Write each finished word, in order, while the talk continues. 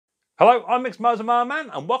Hello, I'm Micks Mowers, Mower Man,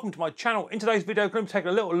 and welcome to my channel. In today's video, I'm going to be taking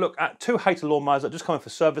a little look at two Hayter lawnmowers that just come in for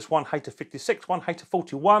service. One Hayter 56, one Hayter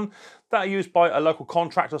 41, that are used by a local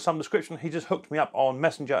contractor of some description. He just hooked me up on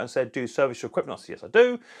Messenger and said, do you service your equipment? I said, yes, I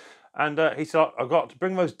do. And he said, I've got to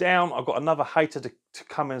bring those down. I've got another Hayter to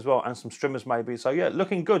come in as well, and some strimmers maybe. So yeah,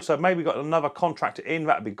 looking good. So maybe got another contractor in.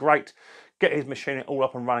 That'd be great. Get his machine all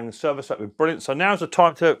up and running and service. That'd be brilliant. So now's the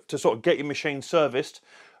time to sort of get your machine serviced,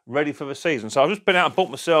 ready for the season. So I've just been out and bought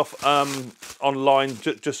myself online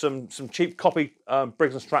just some cheap copy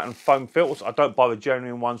Briggs & Stratton foam filters. I don't buy the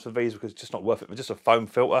genuine ones for these because it's just not worth it, but just a foam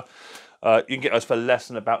filter. You can get those for less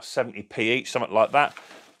than about 70p each, something like that.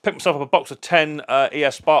 Picked myself up a box of 10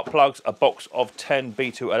 ES spark plugs, a box of 10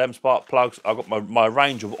 B2LM spark plugs. I've got my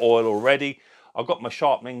range of oil already. I've got my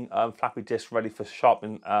sharpening flappy disc ready for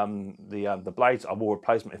sharpening the blades. I will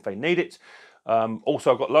replace them if they need it.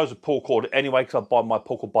 Also, I've got loads of pull cord anyway because I buy my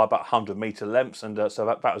pull cord by about 100 metre lengths, and so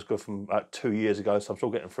that was good from 2 years ago, so I'm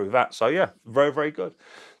still getting through that. So yeah, very, very good.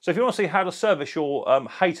 So if you want to see how to service your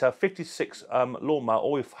Hayter 56 lawnmower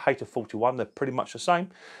or your Hayter 41, they're pretty much the same.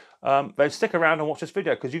 Then stick around and watch this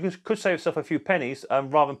video because you could save yourself a few pennies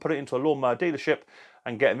rather than put it into a lawnmower dealership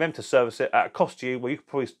and getting them to service it at a cost to you, where you could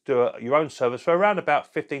probably do your own service for around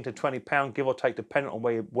about £15 to £20, give or take, depending on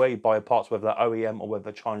where you buy your parts, whether they're OEM or whether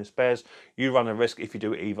they're Chinese spares. You run a risk if you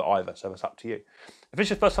do either, so it's up to you. If it's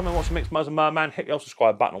your first time watching Micks Mowers and Mower Man, hit the old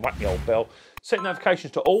subscribe button and whack the old bell. Set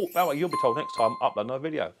notifications to all, that way you'll be told next time I upload another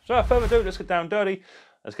video. So without further ado, let's get down dirty.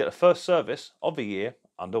 Let's get the first service of the year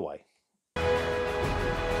underway.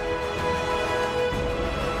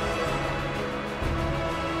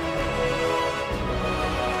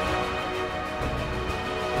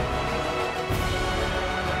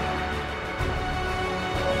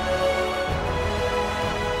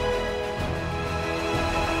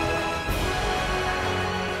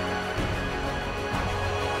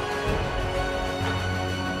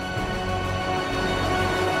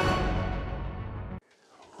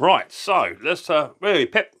 Right, so let's really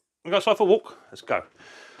Pip, we go outside for a walk. Let's go.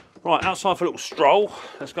 Right, outside for a little stroll.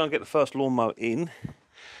 Let's go and get the first lawnmower in.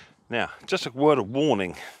 Now, just a word of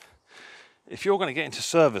warning. If you're going to get into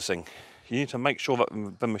servicing, you need to make sure that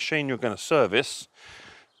the machine you're going to service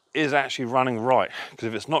is actually running right. Because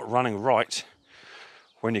if it's not running right,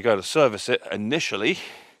 when you go to service it initially,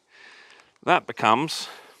 that becomes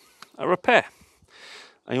a repair.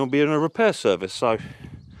 And you'll be in a repair service. So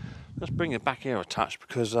let's bring it back here a touch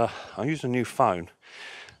because I used a new phone,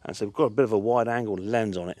 and so we've got a bit of a wide-angle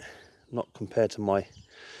lens on it, not compared to my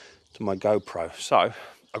GoPro. So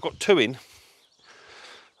I've got two in.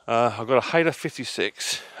 I've got a Hayter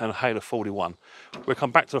 56 and a Hayter 41. We'll come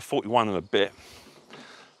back to the 41 in a bit.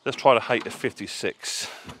 Let's try the Hayter 56.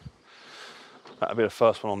 That'll be the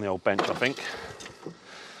first one on the old bench, I think.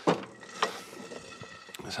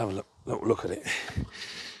 Let's have a look at it.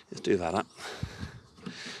 Let's do that up.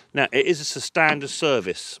 Now, it is a standard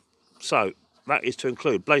service, so that is to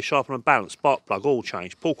include blade sharpener and balance, spark plug, oil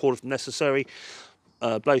change, pull cord if necessary,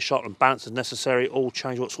 blade sharpener and balance is necessary, oil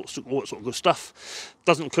change, all that sort of good stuff.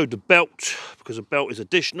 Doesn't include the belt, because the belt is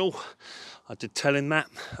additional. I did tell him that,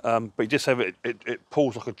 but he did say that it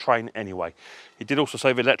pulls like a train anyway. He did also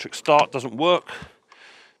say the electric start doesn't work,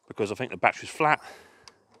 because I think the battery's flat.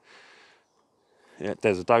 Yeah,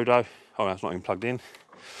 there's a dodo. Oh, that's not even plugged in.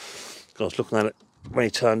 I was looking at it when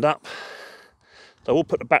he turned up. So we'll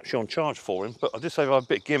put the battery on charge for him, but I did say I'm a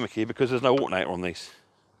bit gimmicky because there's no alternator on these.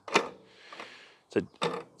 So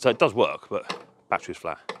it does work, but battery's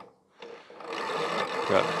flat.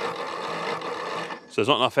 Yeah. So there's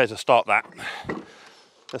not enough there to start that.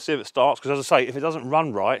 Let's see if it starts, because as I say, if it doesn't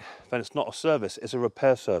run right, then it's not a service, it's a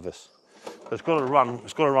repair service. So it's got to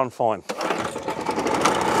run fine.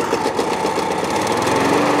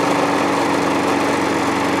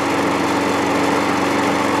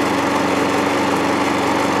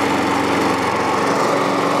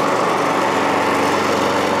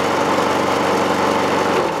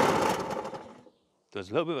 There's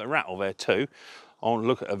a little bit of a rattle there too. I want to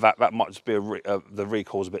look at that. That might just be the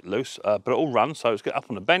recoil's a bit loose, but it all runs. So let's get up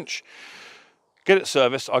on the bench, get it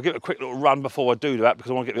serviced. I'll give it a quick little run before I do that because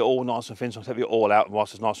I want to get the oil nice and thin. So I'll take the oil out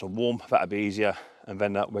whilst it's nice and warm. That'll be easier, and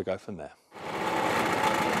then we'll go from there.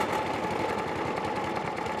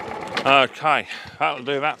 Okay, that'll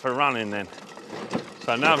do that for running then.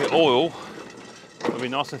 So now the oil will be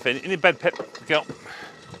nice and thin. In your bed, Pip, get up.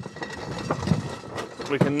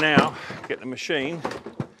 We can now get the machine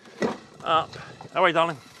up. Out the way,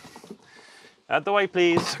 darling. Out the way,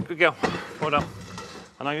 please. Good girl. Well done.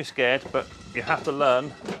 I know you're scared, but you have to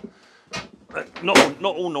learn that not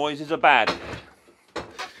all noises are bad.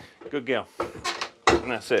 Good girl.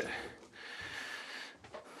 And that's it.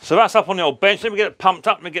 So that's up on the old bench. Let me get it pumped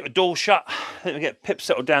up, let me get the door shut. Let me get Pip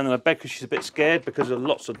settled down in the bed because she's a bit scared because of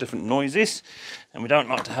lots of different noises. And we don't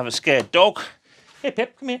like to have a scared dog. Hey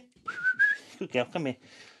Pip, come here. Good girl, come here.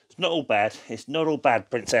 It's not all bad. It's not all bad,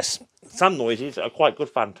 princess. Some noises are quite good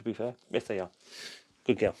fun, to be fair. Yes, they are.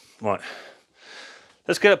 Good girl. Right.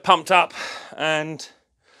 Let's get it pumped up and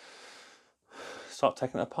start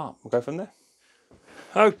taking it apart. We'll go from there.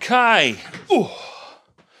 Okay. Ooh.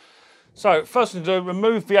 So first thing to do,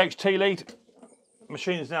 remove the HT lead.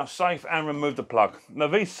 Machine is now safe, and remove the plug. Now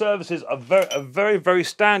these services are a very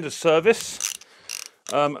standard service.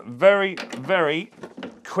 Very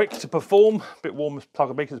quick to perform. A bit warm, this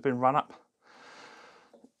plug because it's been run up.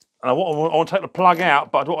 And I want to take the plug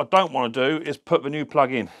out, but what I don't want to do is put the new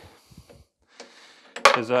plug in,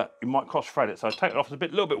 because you might cross-thread it. So take it off. It's a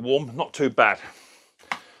little bit warm, not too bad.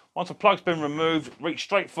 Once the plug's been removed, reach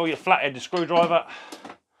straight for your flat-headed screwdriver.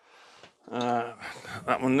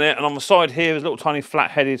 That one there, and on the side here is a little tiny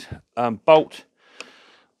flat-headed bolt,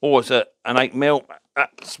 or it's an 8mm.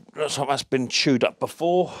 That's been chewed up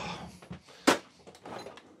before.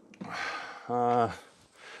 Sure,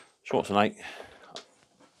 it's an 8.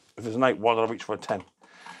 If it's an 8, why did I reach for a 10?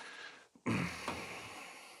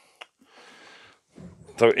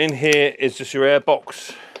 So in here is just your air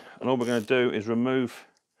box, and all we're going to do is remove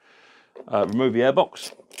the air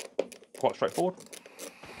box. Quite straightforward.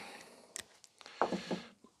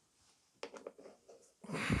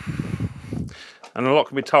 And a lot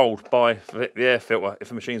can be told by the air filter if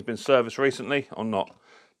the machine's been serviced recently or not.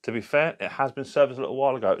 To be fair, it has been serviced a little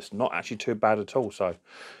while ago. It's not actually too bad at all. So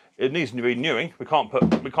it needs to be renewing. We can't put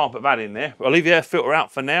that in there. But I'll leave the air filter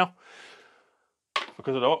out for now,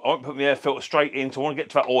 because I won't put the air filter straight in. So I want to get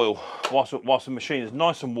to that oil whilst the machine is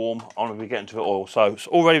nice and warm. I want to be getting to the oil. So it's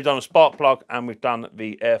already done a spark plug and we've done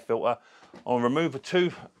the air filter. I'll remove the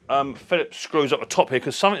 2 Phillips screws up the top here,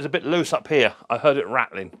 because something's a bit loose up here. I heard it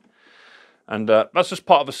rattling. And that's just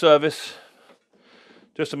part of the service,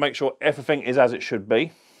 just to make sure everything is as it should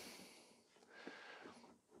be.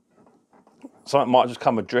 Something might just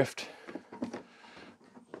come adrift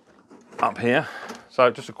up here.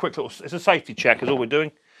 So just a quick little, it's a safety check is all we're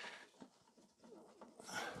doing.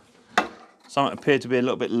 Something appeared to be a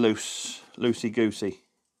little bit loosey-goosey.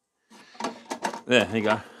 There you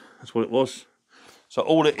go, that's what it was. So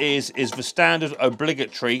all it is the standard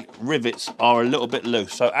obligatory rivets are a little bit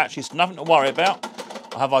loose. So actually it's nothing to worry about.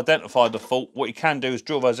 I have identified the fault. What you can do is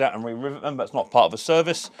drill those out and re-rivet them. That's not part of the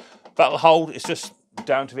service. That'll hold. It's just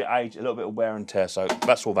down to the age, a little bit of wear and tear. So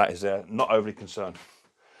that's all that is there. Not overly concerned.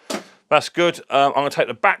 That's good. I'm going to take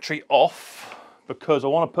the battery off, because I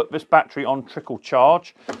want to put this battery on trickle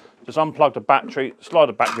charge. Just unplug the battery, slide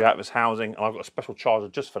the battery out of this housing, and I've got a special charger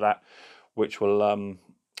just for that, which will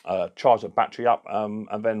charge the battery up,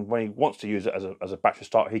 and then when he wants to use it as a battery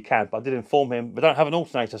starter, he can. But I did inform him they don't have an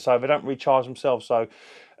alternator, so they don't recharge themselves. So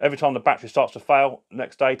every time the battery starts to fail,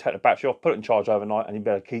 next day take the battery off, put it in charge overnight, and you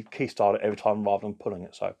better key start it every time rather than pulling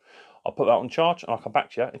it. So I'll put that on charge and I'll come back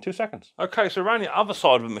to you in 2 seconds. Okay, so around the other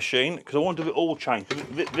side of the machine, because I want to do it all change.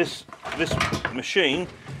 This machine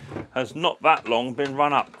has not that long been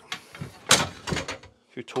run up.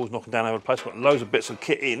 A few tools knocking down over the place. Got loads of bits of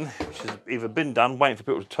kit in, which has either been done, waiting for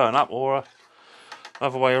people to turn up, or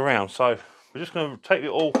other way around. So we're just going to take the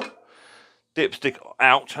oil dipstick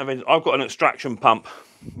out. I mean, I've got an extraction pump,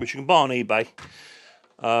 which you can buy on eBay.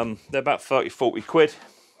 They're about 30–40 quid.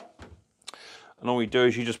 And all you do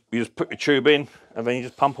is you just put your tube in, and then you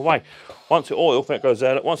just pump away. Once the oil, that goes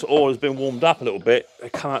there. Once the oil has been warmed up a little bit, they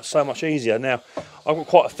come out so much easier. Now I've got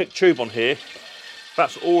quite a thick tube on here.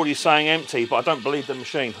 That's already saying empty, but I don't believe the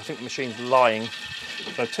machine. I think the machine's lying.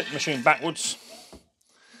 So tip the machine backwards,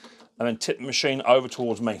 and then tip the machine over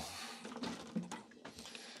towards me,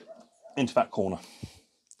 into that corner,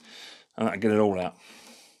 and that'll get it all out.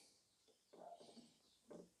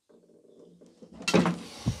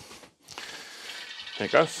 There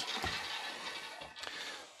it goes.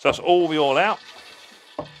 So that's all the oil out.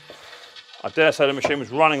 I dare say the machine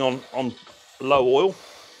was running on low oil.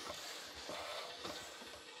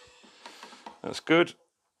 That's good.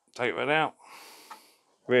 Take that out.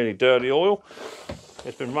 Really dirty oil.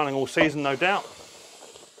 It's been running all season, no doubt.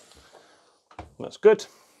 That's good.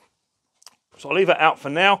 So I'll leave that out for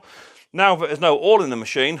now. Now that there's no oil in the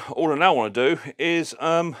machine, all I now want to do is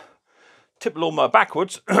tip the lawnmower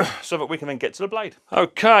backwards so that we can then get to the blade.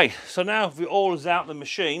 Okay, so now the oil is out of the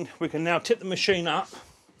machine, we can now tip the machine up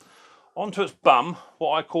onto its bum,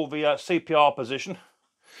 what I call the CPR position.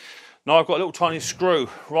 Now I've got a little tiny screw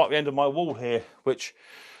right at the end of my wall here, which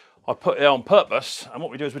I put there on purpose, and what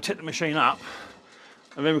we do is we tip the machine up,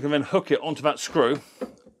 and then we can then hook it onto that screw,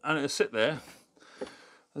 and it'll sit there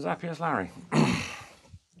as happy as Larry.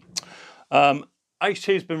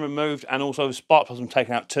 HT's been removed and also the spark plugs have been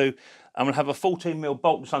taken out too. I'm going to have a 14mm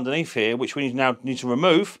bolt that's underneath here, which we now need to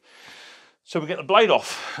remove so we get the blade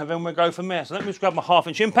off, and then we'll go from there. So let me just grab my 1/2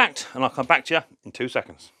 inch impact and I'll come back to you in 2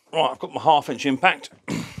 seconds. Right, I've got my 1/2 inch impact.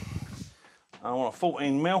 I want a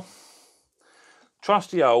 14mm.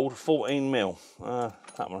 Trusty old 14mm.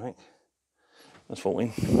 That one, I think. That's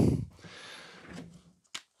 14.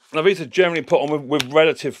 Now these are generally put on with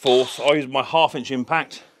relative force. I use my 1/2 inch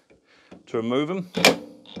impact to remove them.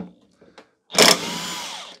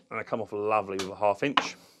 And they come off lovely with a 1/2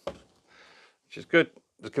 inch, which is good.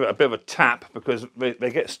 Just give it a bit of a tap because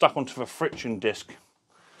they get stuck onto the friction disc.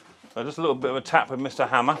 So just a little bit of a tap with Mr.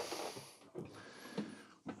 Hammer.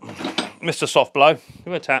 Mr. Soft Blow,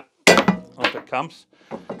 give it a tap, off it comes.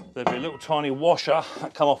 There'll be a little tiny washer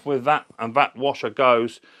that come off with that, and that washer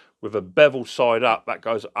goes with a bevel side up. That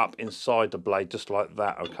goes up inside the blade, just like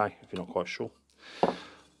that, okay, if you're not quite sure.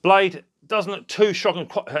 Blade doesn't look too shocking.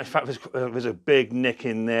 In fact, there's a big nick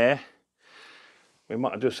in there. We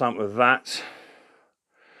might do something with that.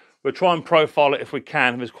 We'll try and profile it if we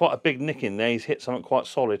can. There's quite a big nick in there. He's hit something quite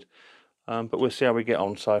solid, but we'll see how we get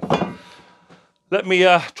on. So let me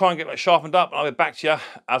try and get that sharpened up, and I'll be back to you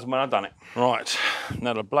as and when I've done it. Right,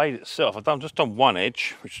 now the blade itself, I've just done one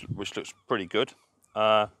edge, which looks pretty good,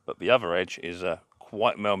 but the other edge is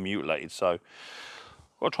quite well mutilated, so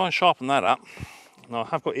I'll try and sharpen that up. Now I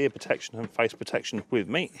have got ear protection and face protection with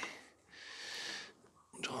me.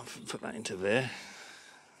 Try and put that into there.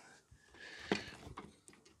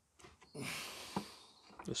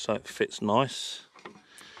 Just so it fits nice.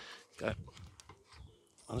 Okay.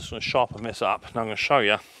 I'm just going to sharpen this up, and I'm going to show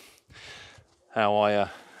you how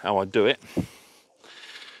I do it,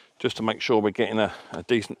 just to make sure we're getting a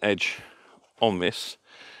decent edge on this,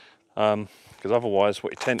 because otherwise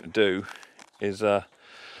what you tend to do is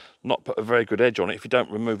not put a very good edge on it if you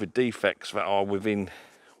don't remove the defects that are within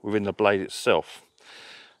the blade itself,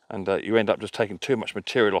 and you end up just taking too much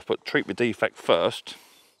material off. But treat the defect first,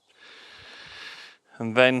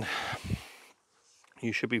 and then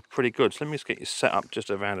you should be pretty good. So let me just get you set up just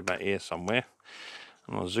around about here somewhere,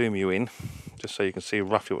 and I'll zoom you in just so you can see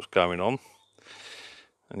roughly what's going on,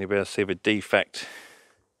 and you'll be able to see the defect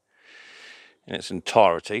in its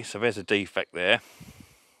entirety. So there's a defect there.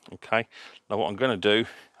 Okay, now what I'm going to do,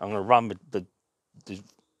 I'm going to run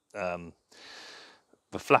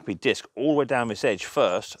the flappy disc all the way down this edge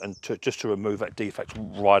first, and just to remove that defect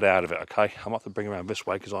right out of it. Okay, I might have to bring it around this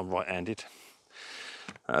way because I'm right-handed.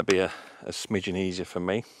 That'll be a smidgen easier for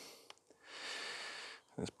me.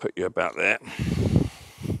 Let's put you about there.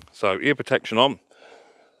 So ear protection on,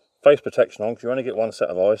 face protection on, because you only get one set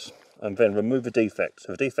of eyes, and then remove the defect.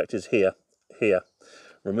 So the defect is here,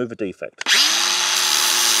 remove the defect.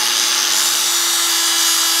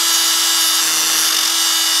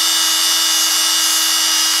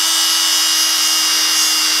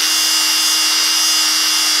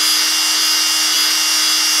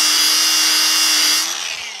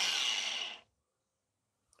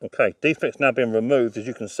 Okay, defect's now been removed, as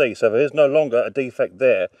you can see, so there is no longer a defect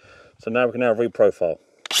there. So now we can now reprofile.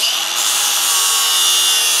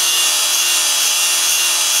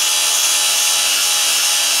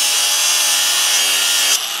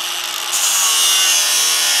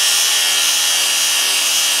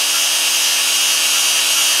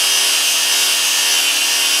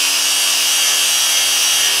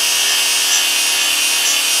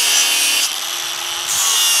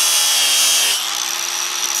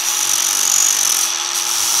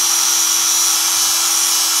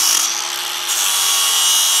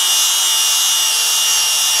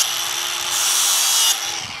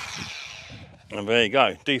 And there you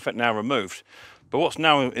go, defect now removed. But what's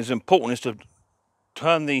now is important is to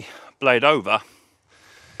turn the blade over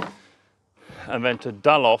and then to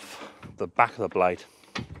dull off the back of the blade.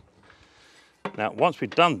 Now once we've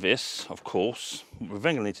done this, of course, what we're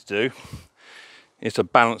then going to need to do is to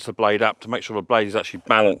balance the blade up to make sure the blade is actually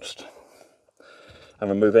balanced, and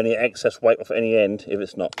remove any excess weight off any end if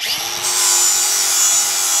it's not.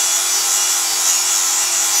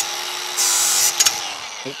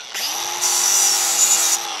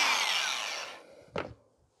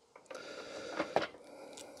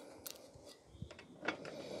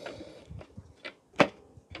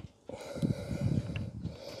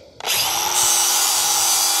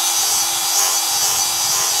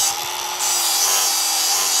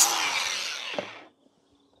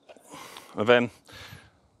 And then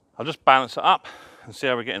I'll just balance it up and see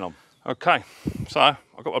how we're getting on. Okay, so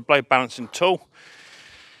I've got my blade balancing tool.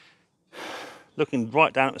 Looking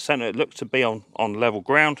right down at the centre, it looks to be on level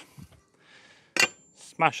ground.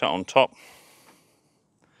 Smash that on top.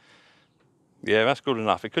 Yeah, that's good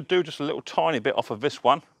enough. It could do just a little tiny bit off of this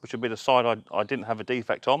one, which would be the side I didn't have a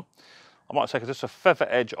defect on. I might take just a feather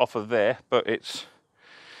edge off of there, but it's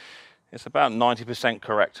about 90%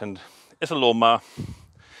 correct, and it's a lawnmower.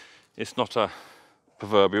 It's not a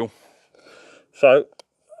proverbial. So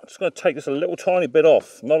I'm just going to take this a little tiny bit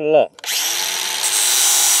off, not a lot.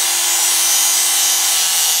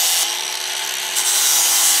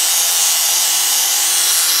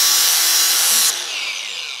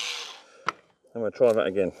 I'm going to try that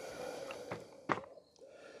again.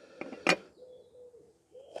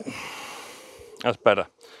 That's better.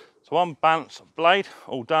 So one balanced blade,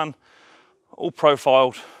 all done, all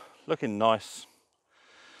profiled, looking nice.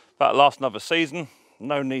 That'll last another season.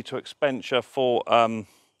 No need to expenditure for a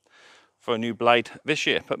new blade this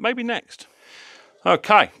year, but maybe next.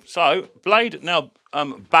 Okay, so blade now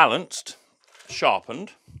balanced,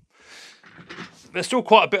 sharpened. There's still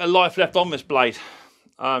quite a bit of life left on this blade,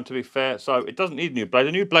 to be fair, so it doesn't need a new blade.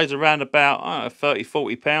 The new blade's around about, I don't know, 30,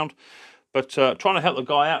 40 pound, but trying to help the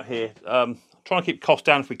guy out here, trying to keep costs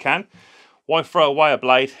down if we can. Why throw away a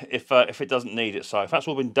blade if it doesn't need it? So if that's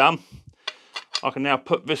all been done, I can now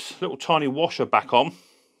put this little tiny washer back on,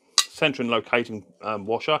 centering locating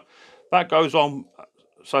washer. That goes on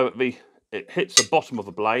so that it hits the bottom of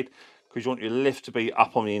the blade, because you want your lift to be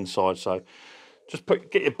up on the inside. So just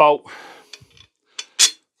get your bolt,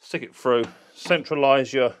 stick it through,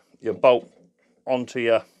 centralise your bolt onto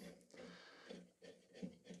your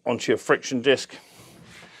friction disc.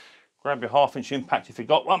 Grab your 1/2 inch impact if you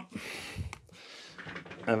got one,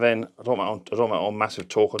 and then I don't want it on massive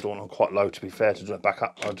torque. I don't want it on quite low, to be fair, to do it back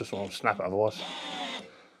up. I just want to snap it otherwise.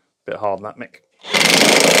 Bit hard on that, Mick.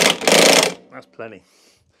 That's plenty.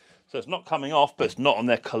 So it's not coming off, but it's not on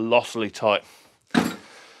there colossally tight.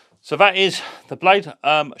 So that is the blade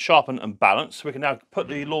sharpened and balanced. We can now put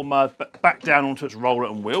the lawnmower back down onto its roller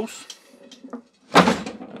and wheels.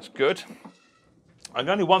 That's good. And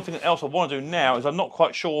the only one thing else I want to do now is I'm not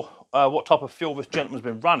quite sure what type of fuel this gentleman's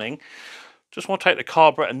been running. Just want to take the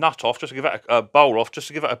carburetor nut off, just to give it a bowl off, just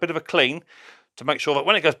to give it a bit of a clean, to make sure that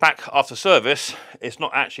when it goes back after service, it's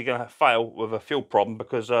not actually going to fail with a fuel problem,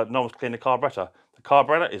 because no one's cleaned the carburetor. The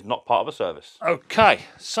carburetor is not part of a service. Okay,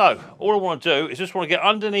 so all I want to do is just want to get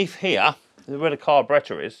underneath here, where the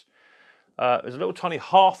carburetor is. There's a little tiny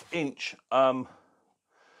 1/2 inch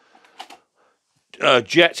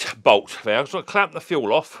jet bolt there. I'm just going to clamp the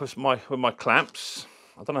fuel off with my clamps.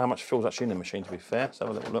 I don't know how much fuel's actually in the machine, to be fair. Let's have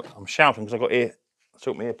a little look. I'm shouting because I've got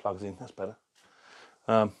still my earplugs in. That's better.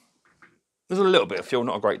 There's a little bit of fuel,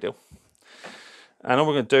 not a great deal. And all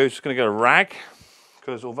we're going to do is just going to get a rag,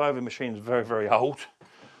 because although the machine is very, very old,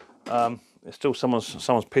 it's still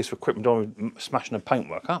someone's piece of equipment on smashing the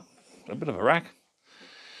paintwork up. A bit of a rag,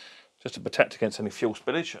 just to protect against any fuel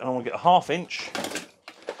spillage. And I want to get a 1/2 inch.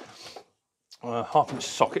 1/2 inch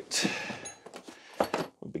socket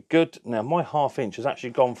would be good. Now my 1/2 inch has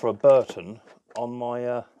actually gone for a Burton on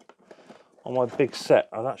my big set.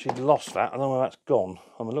 I've actually lost that. I don't know where that's gone.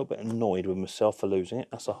 I'm a little bit annoyed with myself for losing it.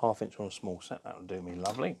 That's a 1/2 inch on a small set. That'll do me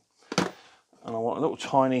lovely. And I want a little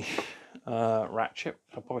tiny ratchet.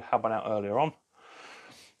 I'll probably have one out earlier on.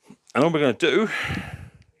 And all we're going to do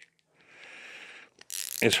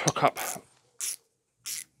is hook up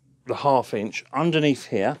the 1/2 inch underneath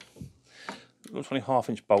here. Little tiny 1/2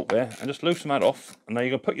 inch bolt there, and just loosen that off. And now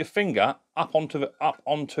you're going to put your finger up onto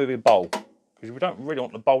the bowl, because we don't really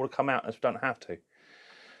want the bowl to come out unless we don't have to.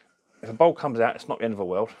 If a bowl comes out, it's not the end of the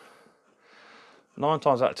world. 9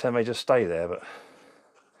 times out of 10 they just stay there, but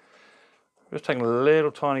we're just taking a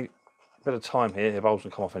little tiny bit of time here. The bowl's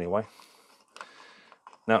going to come off anyway.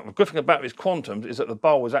 Now the good thing about these Quantums is that the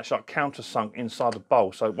bowl is actually like countersunk inside the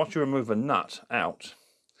bowl. So once you remove the nut out,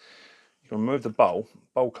 you can remove the bowl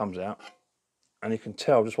comes out, and you can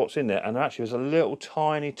tell just what's in there. And actually there's a little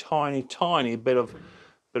tiny bit of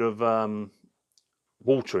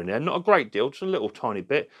water in there. Not a great deal, just a little tiny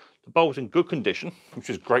bit. The bowl's in good condition, which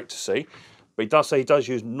is great to see. But he does say he does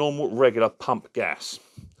use normal, regular pump gas.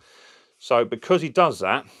 So because he does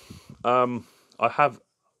that, I have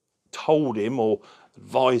told him or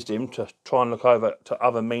advised him to try and look over to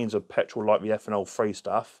other means of petrol, like the ethanol-free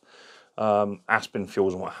stuff, Aspen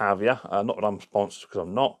fuels and what have you. Not that I'm sponsored, because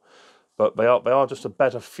I'm not. But they are just a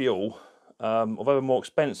better fuel. Although they're more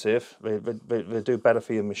expensive, they do better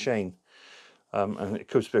for your machine. And it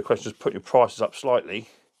could be a question, just put your prices up slightly,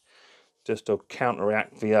 just to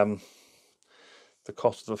counteract the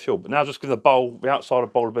cost of the fuel. But now just give the outside of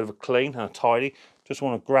the bowl a bit of a clean and a tidy. Just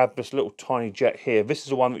want to grab this little tiny jet here. This is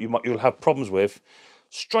the one that you'll have problems with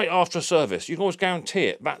straight after a service. You can always guarantee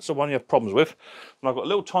it. That's the one you have problems with. And I've got a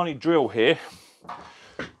little tiny drill here,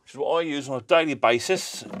 which is what I use on a daily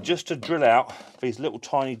basis, just to drill out these little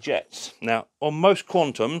tiny jets. Now, on most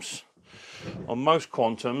Quantums,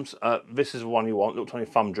 this is the one you want, little tiny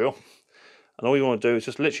thumb drill. And all you want to do is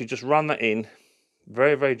just literally just run that in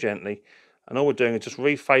very, very gently. And all we're doing is just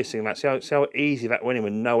refacing that. See how easy that went in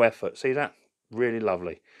with no effort. See that? Really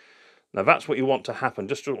lovely. Now that's what you want to happen.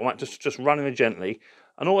 Just running it gently.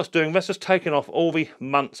 And all it's doing, that's just taking off all the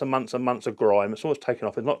months and months and months of grime. It's all it's taking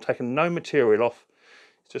off. It's not taking no material off.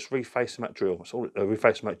 It's just refacing that drill. It's all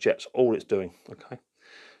refacing that jet. That's all it's doing. Okay.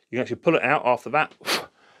 You can actually pull it out after that.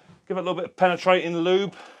 Give it a little bit of penetrating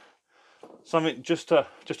lube. Something just to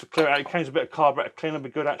clear it out. You can use a bit of carburetor cleaner, would be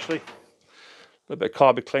good actually. A little bit of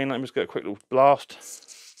carb cleaner. Let me just get a quick little blast.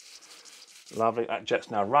 Lovely. That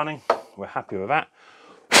jet's now running. We're happy with that.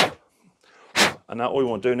 And now all you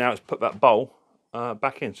want to do now is put that bowl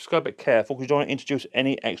back in. Just go a bit careful because you don't want to introduce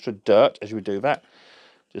any extra dirt as you do that.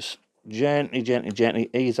 Just gently, gently, gently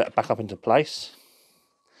ease that back up into place.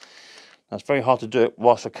 Now it's very hard to do it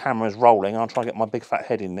whilst the camera is rolling. I'll try and get my big fat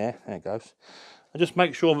head in there. There it goes. And just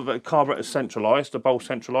make sure that the carburetor is centralised, the bowl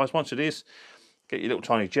centralised. Once it is, get your little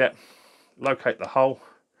tiny jet, locate the hole.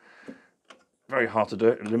 Very hard to do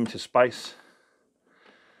it in limited space.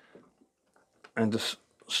 And just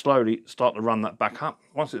slowly start to run that back up.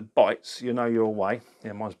 Once it bites, you know you're away.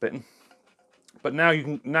 Yeah, mine's bitten. But now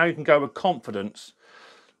you can go with confidence.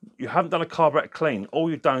 You haven't done a carburetor clean. All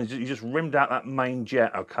you've done is you just rimmed out that main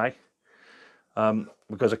jet, okay?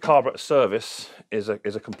 Because a carburetor service is a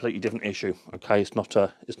completely different issue. Okay, it's not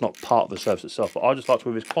part of the service itself. But I just like to,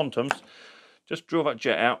 with his Quantums, just drill that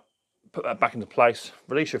jet out, put that back into place,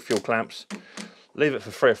 release your fuel clamps, leave it for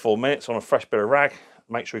 3 or 4 minutes on a fresh bit of rag.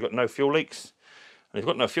 Make sure you've got no fuel leaks. And if you've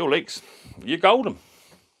got no fuel leaks, you're golden.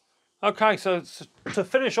 Okay, so to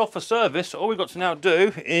finish off the service, all we've got to now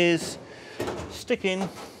do is stick in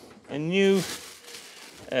a new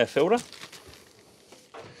air filter.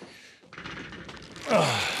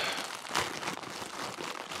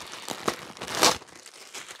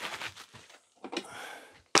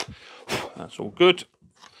 That's all good.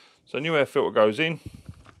 So new air filter goes in.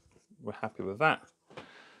 We're happy with that.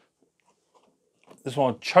 This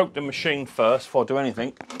one, choke the machine first before I do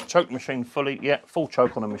anything. Choke the machine fully. Yeah, full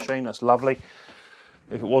choke on the machine. That's lovely.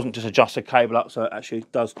 If it wasn't, just adjust the cable up so it actually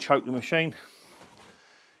does choke the machine.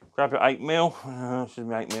 Grab your 8mm. This is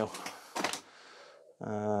my 8mm.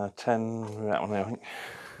 10. That one there, I think.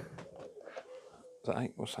 Is that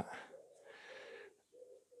 8? What's that?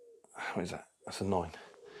 What is that? That's a 9.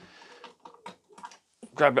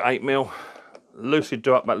 Grab your 8mm. Loosely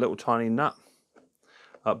do up that little tiny nut.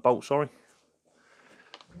 Bolt, sorry.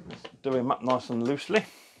 Do him up nice and loosely.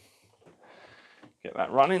 Get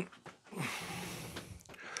that running.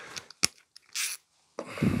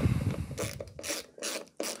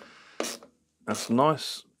 That's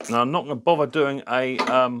nice. Now I'm not going to bother doing a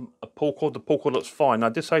pull cord. The pull cord looks fine. Now, I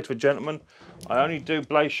did say to the gentleman, I only do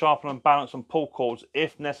blade sharpen and balance and pull cords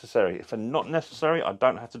if necessary. If they're not necessary, I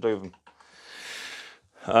don't have to do them.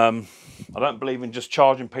 I don't believe in just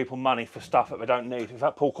charging people money for stuff that they don't need. If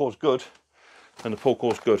that pull cord's good, then the pull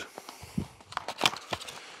cord's good.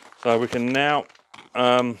 So we can now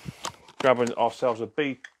grab ourselves an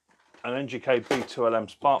NGK B2LM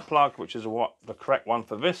spark plug, which is the correct one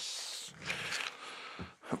for this.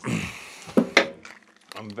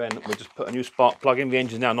 And then we'll just put a new spark plug in. The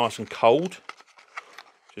engine's now nice and cold,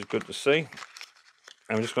 which is good to see.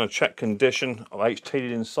 And we're just going to check condition of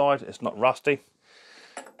HT'd inside. It's not rusty.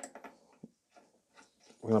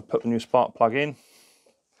 We're going to put the new spark plug in.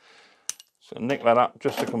 So nick that up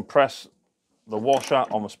just to compress the washer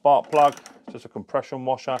on the spark plug. Just a compression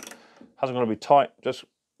washer. Hasn't got to be tight. It's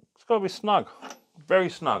got to be snug. Very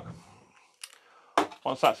snug.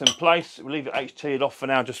 Once that's in place, we'll leave it HT'd off for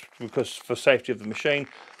now, just because for safety of the machine.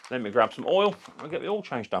 Let me grab some oil and get the oil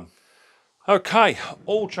change done. Okay,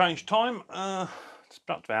 oil change time. Just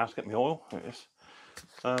back to the house, get me oil. There it is.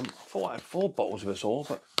 I thought I had 4 bottles of this oil,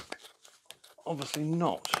 but obviously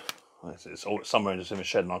not. It's all somewhere in the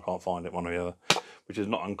shed and I can't find it, one or the other, which is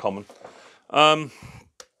not uncommon.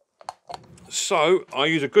 So I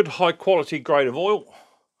use a good high quality grade of oil.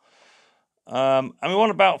 And we want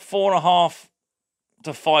about 4.5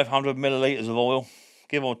 to 500 millilitres of oil,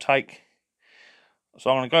 give or take. So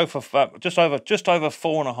I'm going to go for just over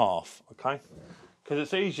 4.5, okay? Because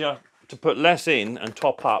it's easier to put less in and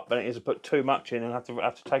top up than it is to put too much in and have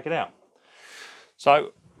to take it out.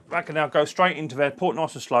 So that can now go straight into there. Pour it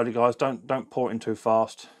nice and slowly, guys. Don't pour it in too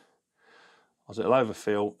fast, as it'll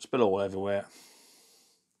overfill, spill oil everywhere.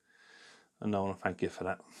 And I want to thank you for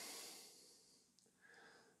that.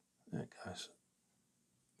 There it goes.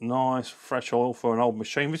 Nice fresh oil for an old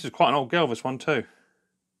machine. This is quite an old girl, this one too.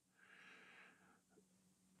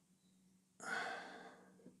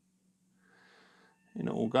 In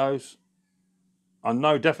it all goes. I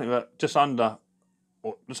know definitely that just under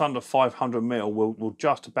 500 mil will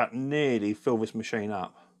just about nearly fill this machine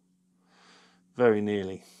up. Very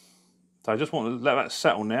nearly. So I just want to let that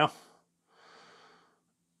settle now.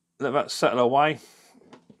 Let that settle away.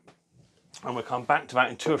 And we'll come back to that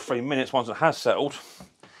in 2 or 3 minutes once it has settled.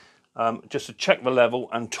 Just to check the level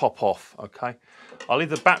and top off, okay? I'll leave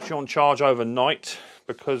the battery on charge overnight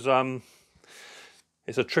because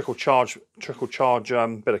it's a trickle charge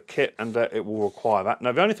bit of kit, and it will require that.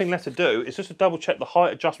 Now the only thing left to do is just to double check the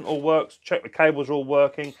height adjustment all works, check the cables are all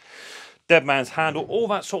working, dead man's handle, all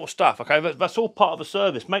that sort of stuff, okay? That's all part of the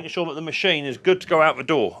service, making sure that the machine is good to go out the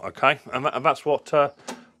door, okay? And that's what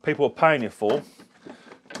people are paying you for,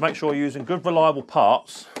 to make sure you're using good reliable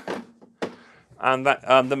parts and that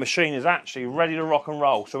the machine is actually ready to rock and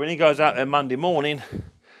roll. So when he goes out there Monday morning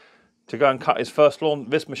to go and cut his first lawn,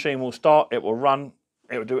 this machine will start, it will run,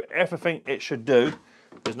 it will do everything it should do.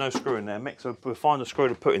 There's no screw in there. Mix, we'll find a screw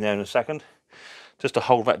to put in there in a second, just to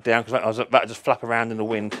hold that down, because that just flap around in the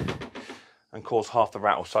wind and cause half the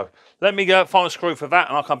rattle. So let me go find a screw for that,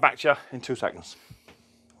 and I'll come back to you in 2 seconds.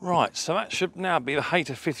 Right, so that should now be the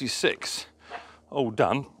Hayter 56 all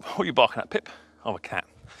done. What are you barking at, Pip? I'm a cat.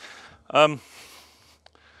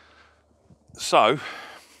 So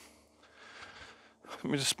let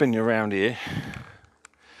me just spin you around here.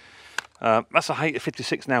 That's a Hayter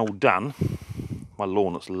 56 now all done. My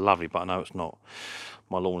lawn looks lovely, but I know it's not.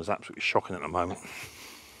 My lawn is absolutely shocking at the moment.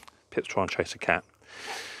 Pip's trying to chase a cat.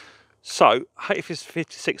 So Hayter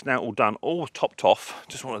 56 now all done, all topped off.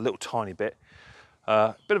 Just want a little tiny bit.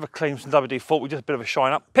 Bit of a clean from WD-40, just a bit of a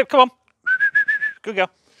shine up. Pip, come on. Good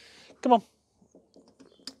girl. Come on.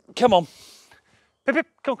 Come on. Pip, Pip,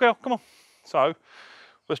 come on, girl, come on. So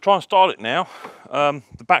let's try and start it now.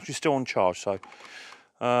 The battery's still on charge, so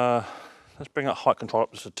let's bring that height control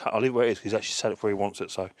up just a touch. I'll leave it where it is, because he's actually set it where he wants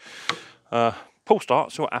it. So pull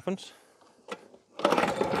start, see what happens.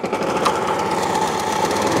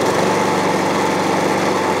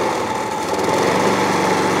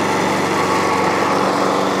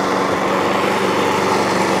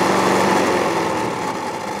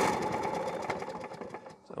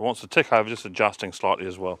 So it wants to tick over, just adjusting slightly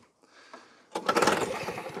as well.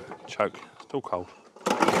 Choke, still cold.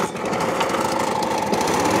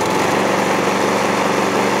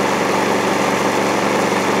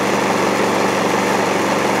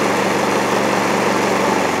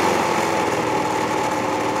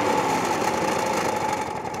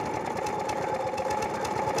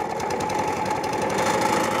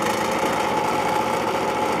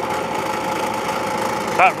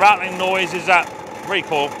 That rattling noise is that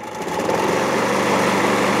recoil.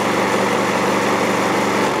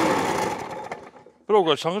 But all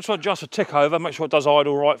good, so I'm going to adjust a tick over, make sure it does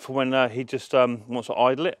idle right for when he just wants to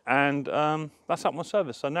idle it, and that's up my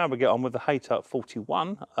service. So now we get on with the Hayter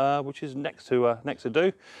 41, which is next to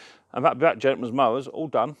do, and that'll be that, gentlemen's mowers, all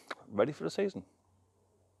done, ready for the season.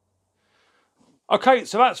 Okay,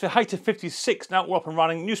 so that's the Hayter 56 now all up and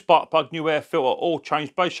running. New spark plug, new air filter, all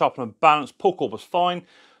changed, base sharpener and balance, pull cord was fine.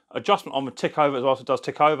 Adjustment on the tick over as well, so it does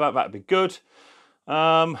tick over, that'd be good.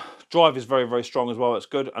 Drive is very, very strong as well, that's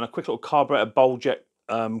good. And a quick little carburetor bowl jet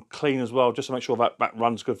clean as well, just to make sure that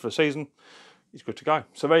runs good for the season. It's good to go.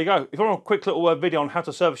 So there you go. If you want a quick little video on how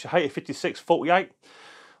to service your Hayter 56 48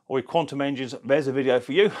 or your Quantum engines, there's a video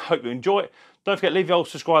for you. Hope you enjoy it. Don't forget, leave the old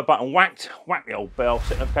subscribe button whacked, whack the old bell,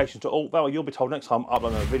 set notifications to all. That way you'll be told next time I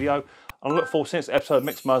upload a video. And I look forward to seeing this episode of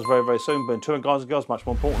Micks Mowers very, very soon. But until then, guys and girls, much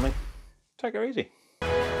more importantly, take it easy.